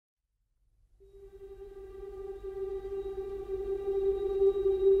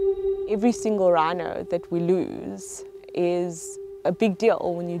Every single rhino that we lose is a big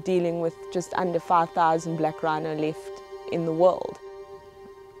deal when you're dealing with just under 5,000 black rhino left in the world.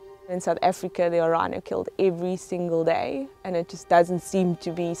 In South Africa, there are rhino killed every single day, and it just doesn't seem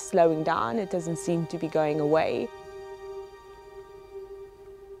to be slowing down. It doesn't seem to be going away.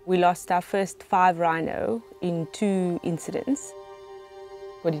 We lost our first 5 rhino in 2 incidents.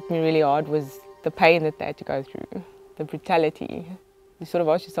 What hit me really hard was the pain that they had to go through, the brutality. You sort of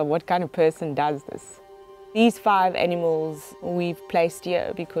ask yourself, what kind of person does this? These 5 animals we've placed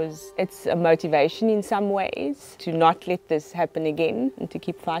here because it's a motivation in some ways to not let this happen again and to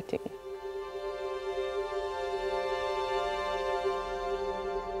keep fighting.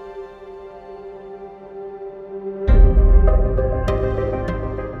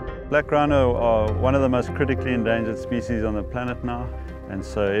 Black rhino are one of the most critically endangered species on the planet now, and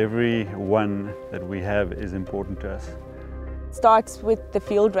so every one that we have is important to us. It starts with the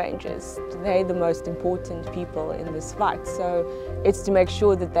field rangers. They're the most important people in this fight, so it's to make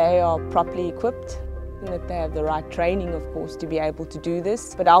sure that they are properly equipped and that they have the right training, of course, to be able to do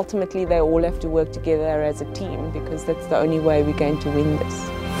this. But ultimately they all have to work together as a team because that's the only way we're going to win this.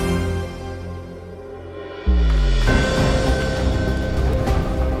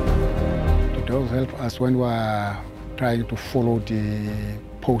 It does help us when we're trying to follow the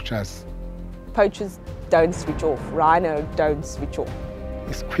poachers. Poachers don't switch off, rhino don't switch off.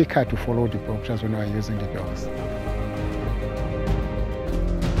 It's quicker to follow the poachers when we're using the dogs.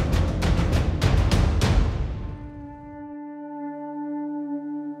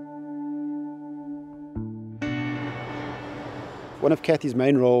 One of Cathy's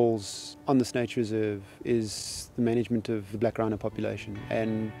main roles on this nature reserve is the management of the black rhino population,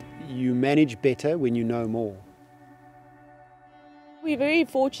 and you manage better when you know more. We're very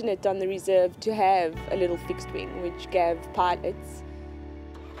fortunate on the reserve to have a little fixed wing which gave pilots.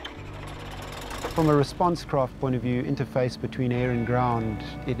 From a response craft point of view, interface between air and ground,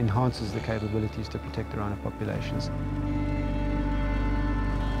 it enhances the capabilities to protect the rhino populations.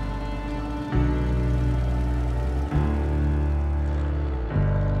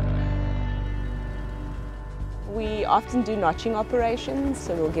 We often do notching operations,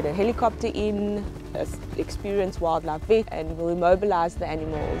 so we'll get a helicopter in, an experienced wildlife vet, and we'll immobilize the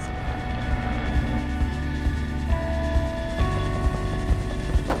animals.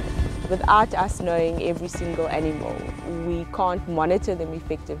 Without us knowing every single animal, we can't monitor them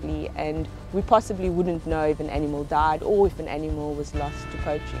effectively, and we possibly wouldn't know if an animal died or if an animal was lost to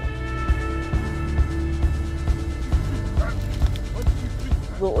poaching.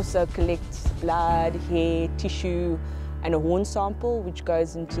 We'll also collect blood, hair, tissue and a horn sample which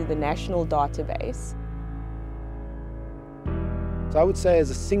goes into the national database. So I would say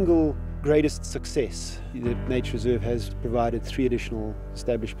as a single greatest success, the Nature Reserve has provided 3 additional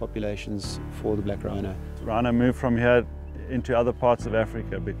established populations for the black rhino. Rhino moved from here into other parts of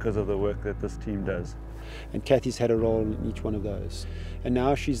Africa because of the work that this team does. And Cathy's had a role in each one of those. And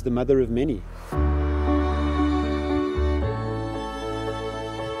now she's the mother of many.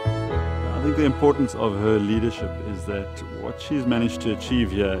 I think the importance of her leadership is that what she's managed to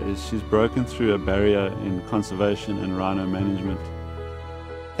achieve here is she's broken through a barrier in conservation and rhino management.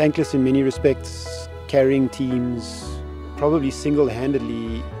 Thankless in many respects, carrying teams, probably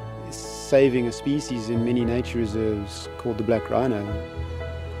single-handedly saving a species in many nature reserves called the black rhino.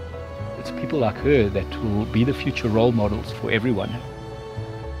 It's people like her that will be the future role models for everyone.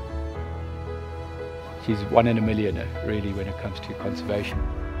 She's 1 in a million, really, when it comes to conservation.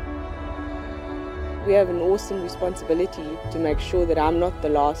 We have an awesome responsibility to make sure that I'm not the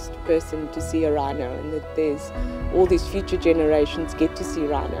last person to see a rhino and that there's all these future generations get to see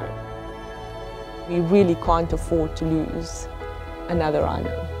rhino. We really can't afford to lose another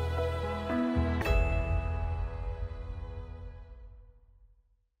rhino.